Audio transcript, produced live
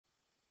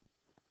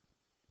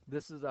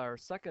This is our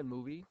second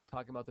movie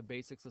talking about the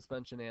basic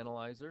suspension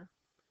analyzer,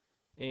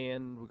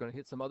 and we're going to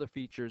hit some other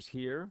features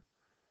here.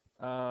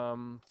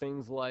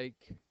 Things like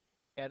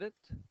edit.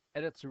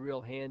 Edit's a real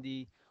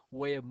handy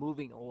way of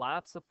moving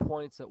lots of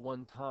points at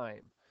one time.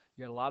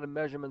 You got a lot of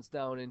measurements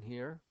down in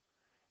here,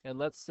 and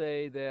let's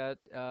say that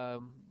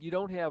you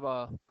don't have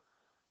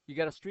you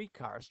got a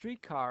streetcar. A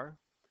streetcar,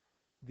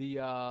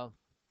 the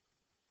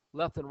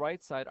left and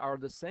right side are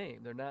the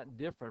same. They're not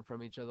different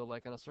from each other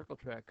like on a circle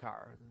track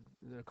car.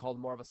 They're called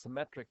more of a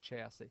symmetric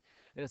chassis.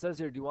 And it says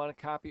here, do you want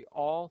to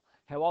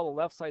have all the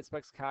left side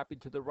specs copied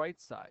to the right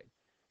side?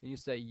 And you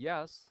say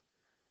yes,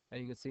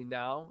 and you can see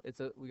now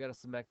we got a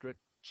symmetric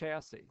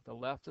chassis. The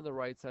left and the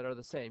right side are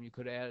the same. You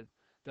could have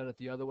done it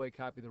the other way,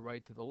 copy the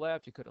right to the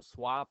left. You could have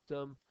swapped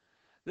them.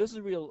 This is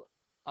real.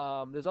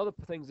 There's other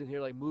things in here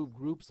like move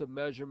groups of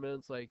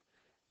measurements. Like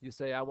you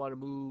say, I want to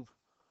move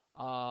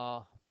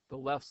uh, the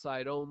left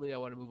side only. I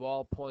want to move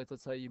all points.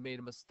 Let's say you made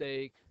a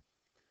mistake.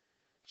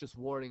 It's just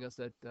warning us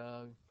that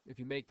if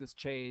you make this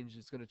change,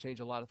 it's going to change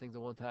a lot of things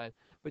at one time.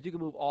 But you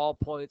can move all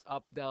points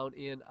up, down,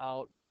 in,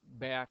 out,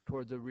 back,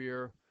 towards the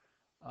rear.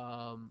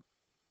 Um,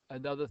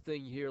 Another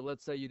thing here,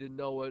 let's say you didn't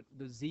know what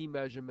the Z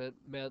measurement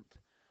meant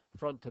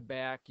front to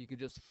back. You could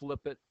just flip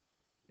it,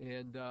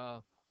 and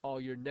all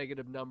your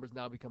negative numbers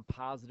now become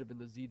positive in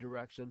the Z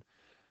direction.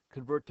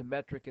 Convert to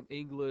metric in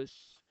English.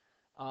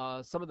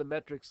 Some of the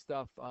metric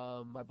stuff,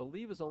 I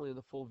believe, is only in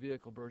the full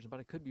vehicle version,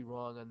 but I could be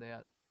wrong on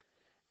that.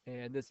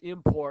 And this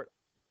import,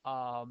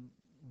 um,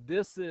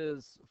 this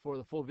is for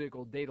the full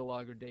vehicle data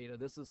logger data.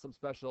 This is some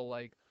special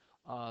like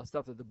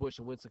stuff that the Bush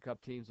and Winston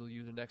Cup teams will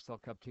use and Excel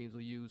Cup teams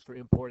will use for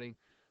importing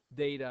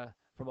data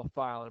from a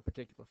file in a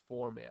particular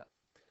format.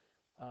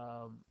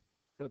 Um,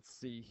 let's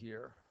see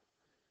here.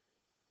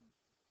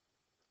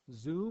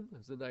 Zoom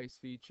is a nice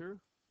feature.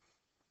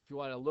 If you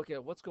want to look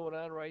at what's going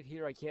on right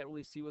here, I can't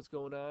really see what's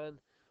going on.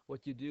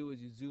 What you do is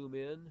you zoom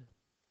in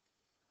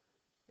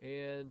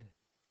and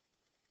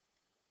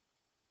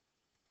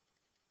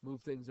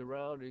move things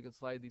around, or you can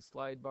slide these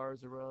slide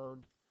bars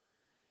around.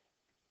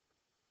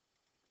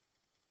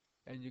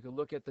 And you can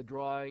look at the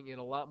drawing in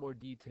a lot more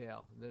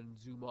detail. And then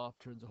zoom off,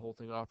 turns the whole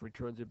thing off,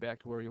 returns it back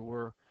to where you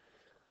were.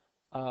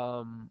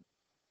 Um,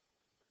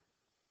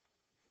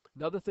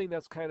 Another thing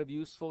that's kind of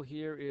useful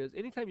here is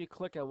anytime you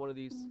click on one of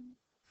these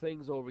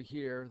things over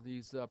here,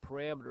 these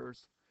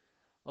parameters,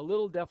 a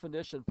little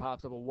definition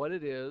pops up of what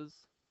it is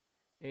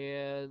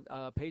and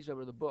page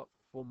number in the book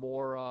for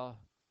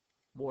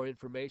more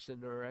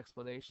information or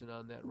explanation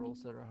on that roll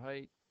center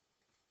height.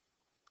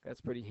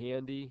 That's pretty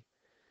handy.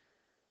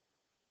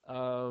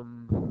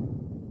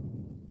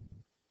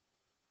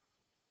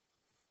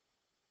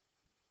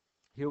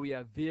 Here we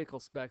have vehicle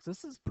specs.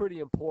 This is pretty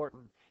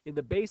important. In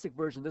the basic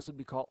version, this would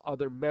be called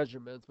other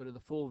measurements, but in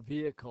the full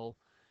vehicle,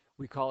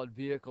 we call it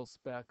vehicle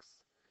specs.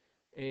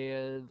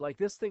 And like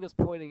this thing is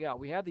pointing out,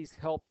 we have these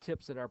help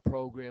tips in our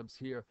programs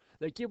here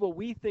that give what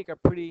we think are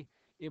pretty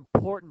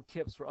important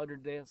tips for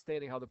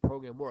understanding how the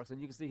program works.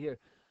 And you can see here,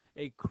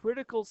 a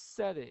critical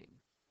setting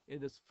in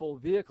this full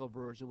vehicle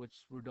version,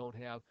 which we don't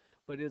have,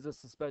 but is a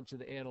suspension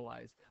to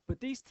analyze.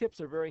 But these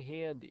tips are very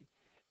handy.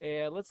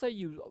 And let's say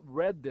you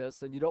read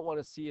this and you don't want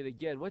to see it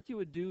again. What you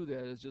would do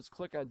then is just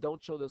click on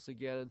don't show this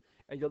again,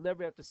 and you'll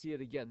never have to see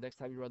it again next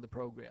time you run the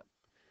program.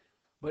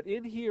 But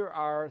in here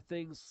are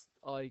things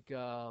like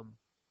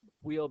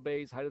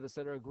wheelbase, height of the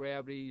center of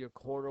gravity, your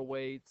corner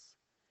weights.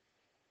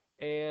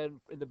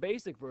 And in the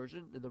basic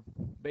version,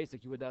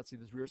 you would not see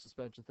this rear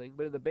suspension thing,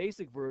 but in the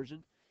basic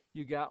version,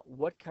 you got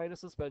what kind of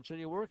suspension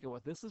you're working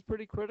with. This is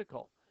pretty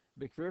critical.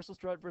 McPherson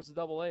strut versus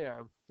double A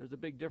arm, there's a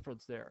big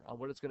difference there on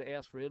what it's going to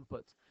ask for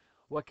inputs.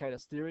 What kind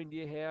of steering do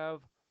you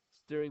have?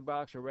 Steering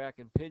box or rack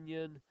and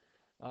pinion?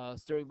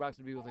 Steering box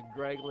would be with a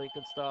drag link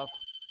and stuff.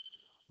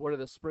 What are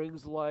the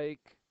springs like?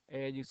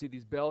 And you see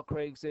these bell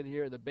cranks in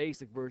here. In the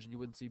basic version, you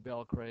wouldn't see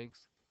bell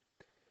cranks.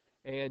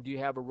 And do you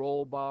have a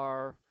roll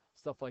bar?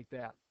 Stuff like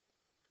that.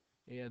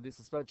 And the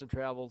suspension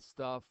travel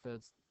stuff.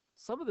 And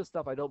some of this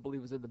stuff I don't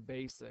believe is in the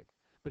basic.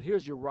 But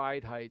here's your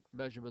ride height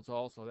measurements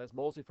also. That's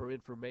mostly for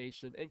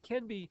information. And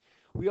can be,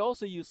 we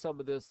also use some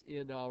of this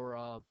in our,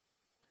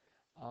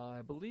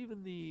 I believe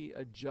in the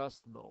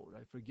adjust mode.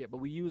 I forget. But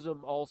we use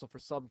them also for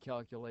some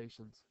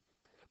calculations.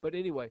 But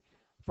anyway,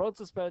 front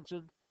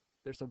suspension,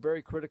 there's some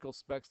very critical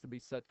specs to be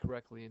set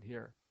correctly in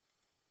here.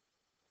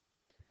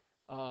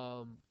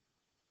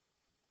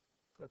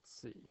 Let's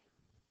see.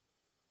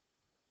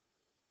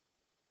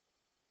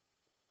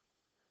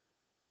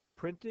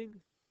 Printing.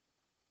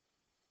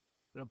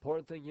 An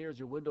important thing here is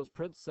your Windows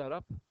print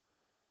setup.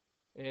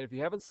 And if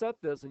you haven't set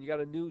this and you got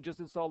a new, just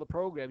install the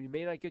program, you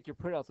may not get your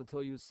printouts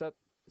until you set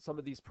some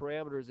of these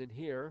parameters in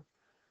here.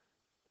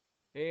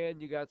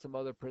 And you got some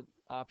other print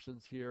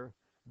options here.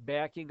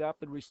 Backing up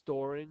and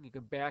restoring. You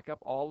can back up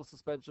all the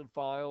suspension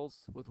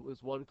files with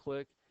one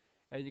click,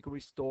 and you can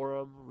restore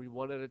them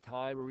one at a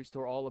time or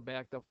restore all the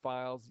backed up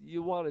files.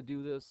 You want to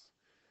do this.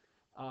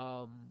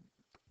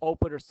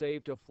 Open or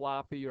save to a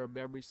floppy or a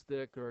memory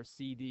stick or a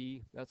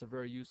CD. That's a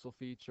very useful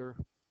feature.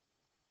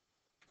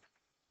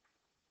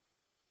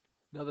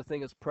 Another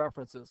thing is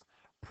preferences.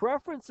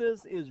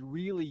 Preferences is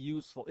really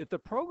useful. If the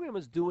program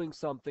is doing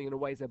something in a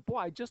way that, boy,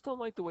 I just don't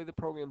like the way the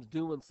program's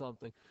doing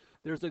something,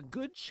 there's a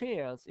good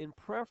chance in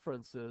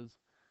preferences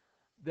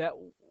that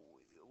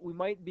we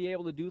might be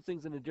able to do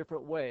things in a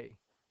different way.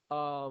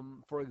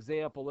 For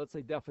example, let's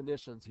say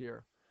definitions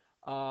here.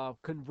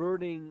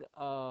 Converting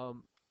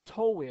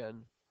toe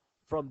in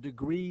from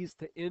degrees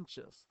to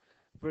inches.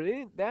 For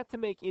that to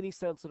make any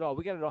sense at all,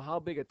 we got to know how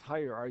big a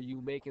tire are you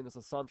making this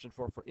assumption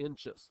for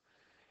inches.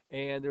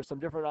 And there's some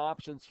different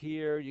options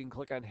here. You can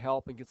click on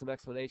help and get some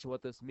explanation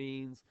what this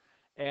means.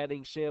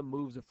 Adding shim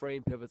moves the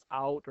frame pivots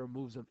out or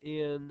moves them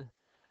in.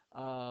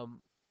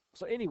 Um,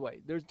 so anyway,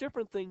 there's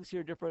different things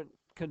here, different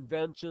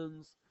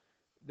conventions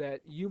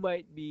that you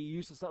might be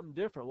used to something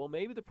different. Well,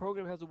 maybe the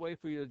program has a way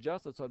for you to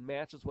adjust it so it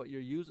matches what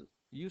you're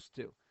used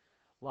to.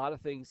 A lot of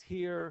things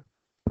here,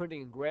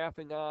 printing and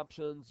graphing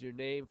options, your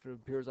name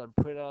appears on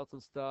printouts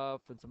and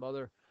stuff, and some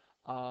other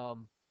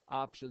um,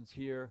 options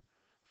here.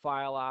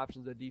 File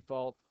options, the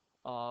default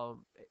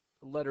um,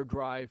 letter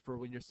drive for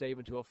when you're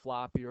saving to a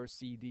floppy or a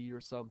CD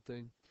or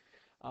something.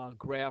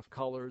 Graph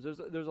colors.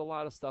 There's a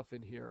lot of stuff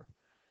in here.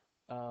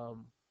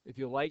 Um, if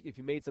you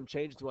made some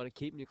changes, you want to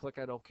keep them, you click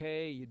on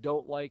OK. You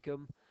don't like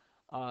them,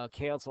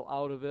 cancel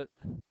out of it.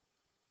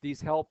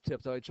 These help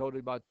tips I showed you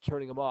about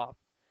turning them off.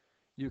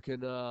 You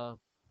can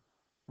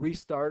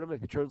restart them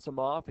if you turn some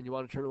off and you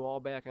want to turn them all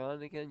back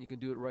on again. You can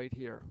do it right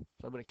here.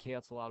 So I'm going to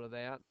cancel out of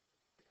that.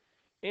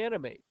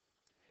 Animate.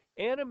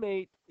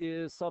 Animate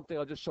is something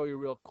I'll just show you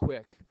real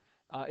quick.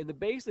 In the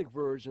basic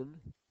version,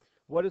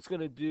 what it's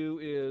going to do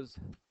is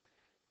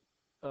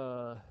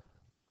uh,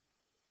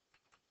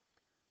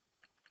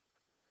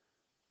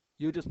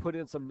 you just put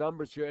in some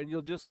numbers here, and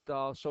you'll just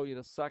I'll show you in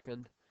a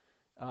second.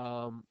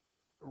 Um,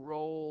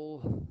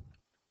 roll.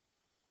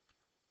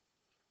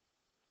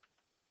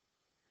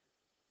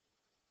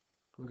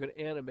 We're going to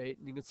animate,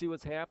 and you can see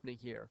what's happening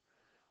here.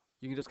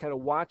 You can just kind of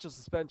watch the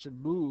suspension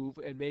move,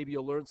 and maybe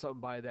you'll learn something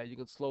by that. You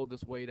can slow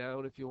this way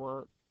down if you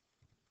want.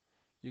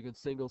 You can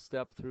single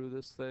step through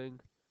this thing.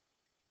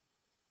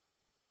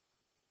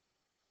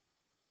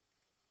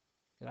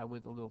 And I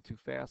went a little too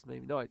fast,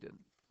 maybe. No, I didn't.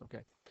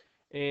 Okay.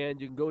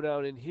 And you can go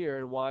down in here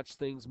and watch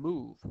things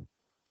move.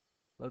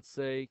 Let's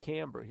say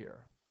camber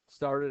here.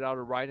 Started out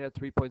at right at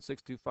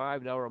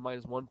 3.625. Now we're at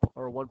minus 1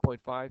 or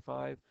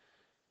 1.55.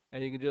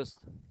 And you can just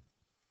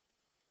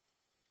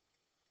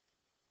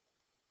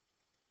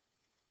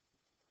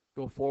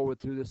go forward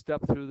through this,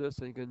 step through this,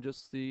 and you can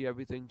just see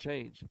everything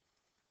change.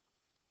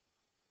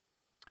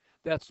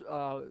 There's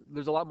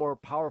a lot more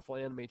powerful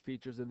animate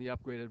features in the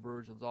upgraded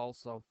versions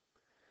also.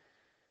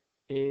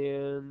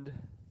 And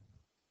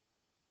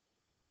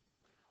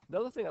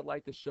another thing I'd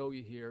like to show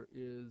you here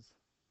is,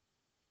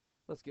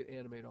 let's get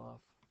animate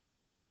off.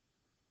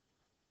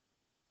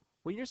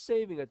 When you're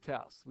saving a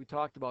test, we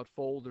talked about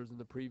folders in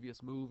the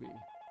previous movie.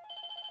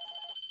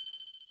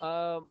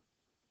 Um,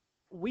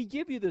 we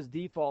give you this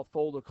default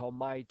folder called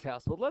My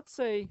Test, but let's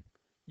say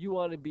you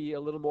want to be a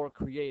little more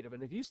creative,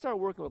 and if you start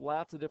working with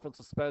lots of different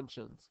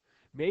suspensions,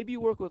 maybe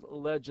you work with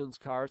Legends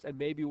cars and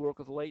maybe you work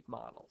with late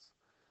models.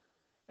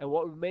 And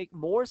what would make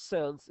more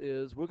sense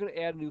is we're going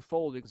to add a new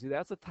folder. You can see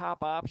that's the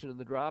top option in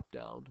the drop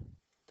down.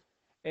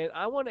 And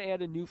I want to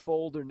add a new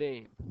folder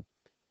name.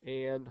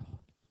 And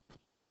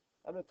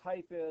I'm going to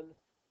type in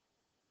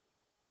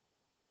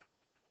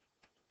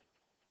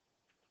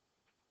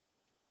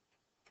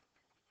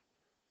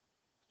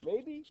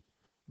maybe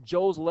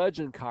Joe's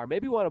Legend car.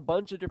 Maybe you want a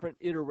bunch of different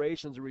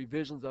iterations or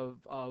revisions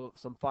of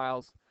some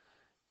files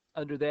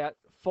under that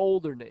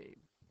folder name.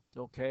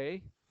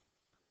 Okay?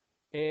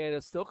 And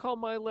it's still called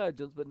My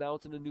Legends, but now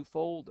it's in a new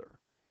folder.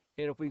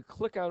 And if we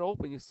click on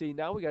open, you see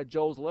now we got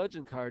Joe's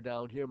Legend car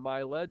down here,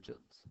 My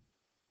Legends.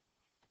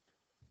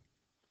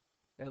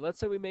 And let's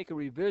say we make a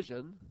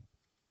revision,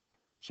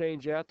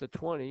 change that to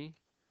 20,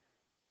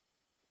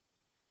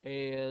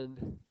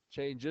 and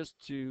change this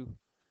to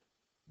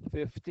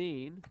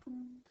 15.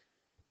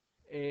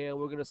 And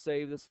we're going to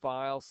save this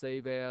file,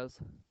 save as.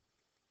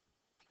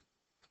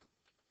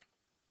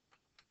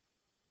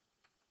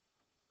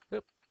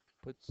 Yep,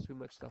 puts too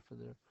much stuff in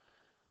there.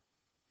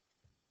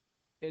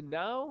 And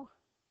now,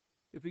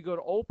 if we go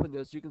to open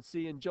this, you can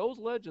see in Joe's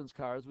Legends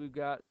cars, we've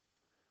got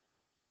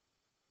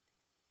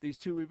these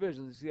two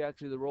revisions. You see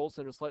actually the roll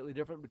center is slightly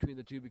different between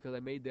the two because I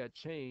made that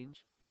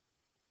change.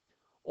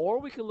 Or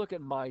we can look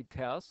at My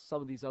Tests,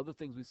 some of these other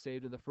things we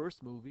saved in the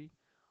first movie.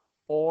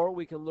 Or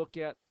we can look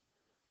at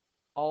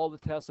all the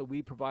tests that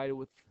we provided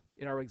with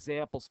in our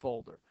examples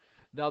folder.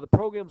 Now the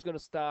program's going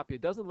to stop you.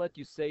 It doesn't let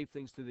you save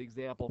things to the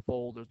example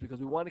folders because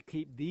we want to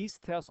keep these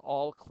tests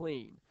all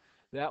clean.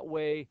 That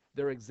way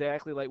they're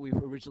exactly like we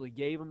originally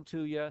gave them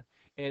to you.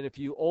 And if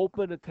you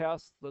open a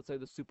test, let's say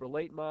the super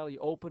late model, you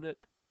open it.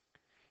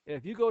 And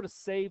if you go to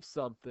save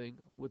something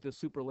with the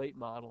super late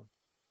model,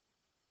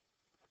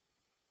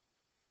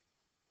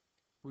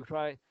 we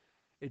try,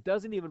 it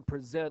doesn't even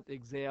present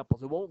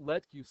examples. It won't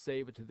let you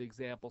save it to the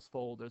examples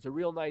folder. It's a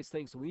real nice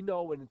thing. So we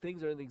know when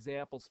things are in the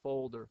examples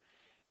folder,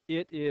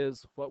 it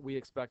is what we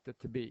expect it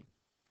to be.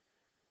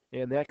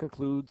 And that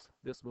concludes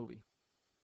this movie.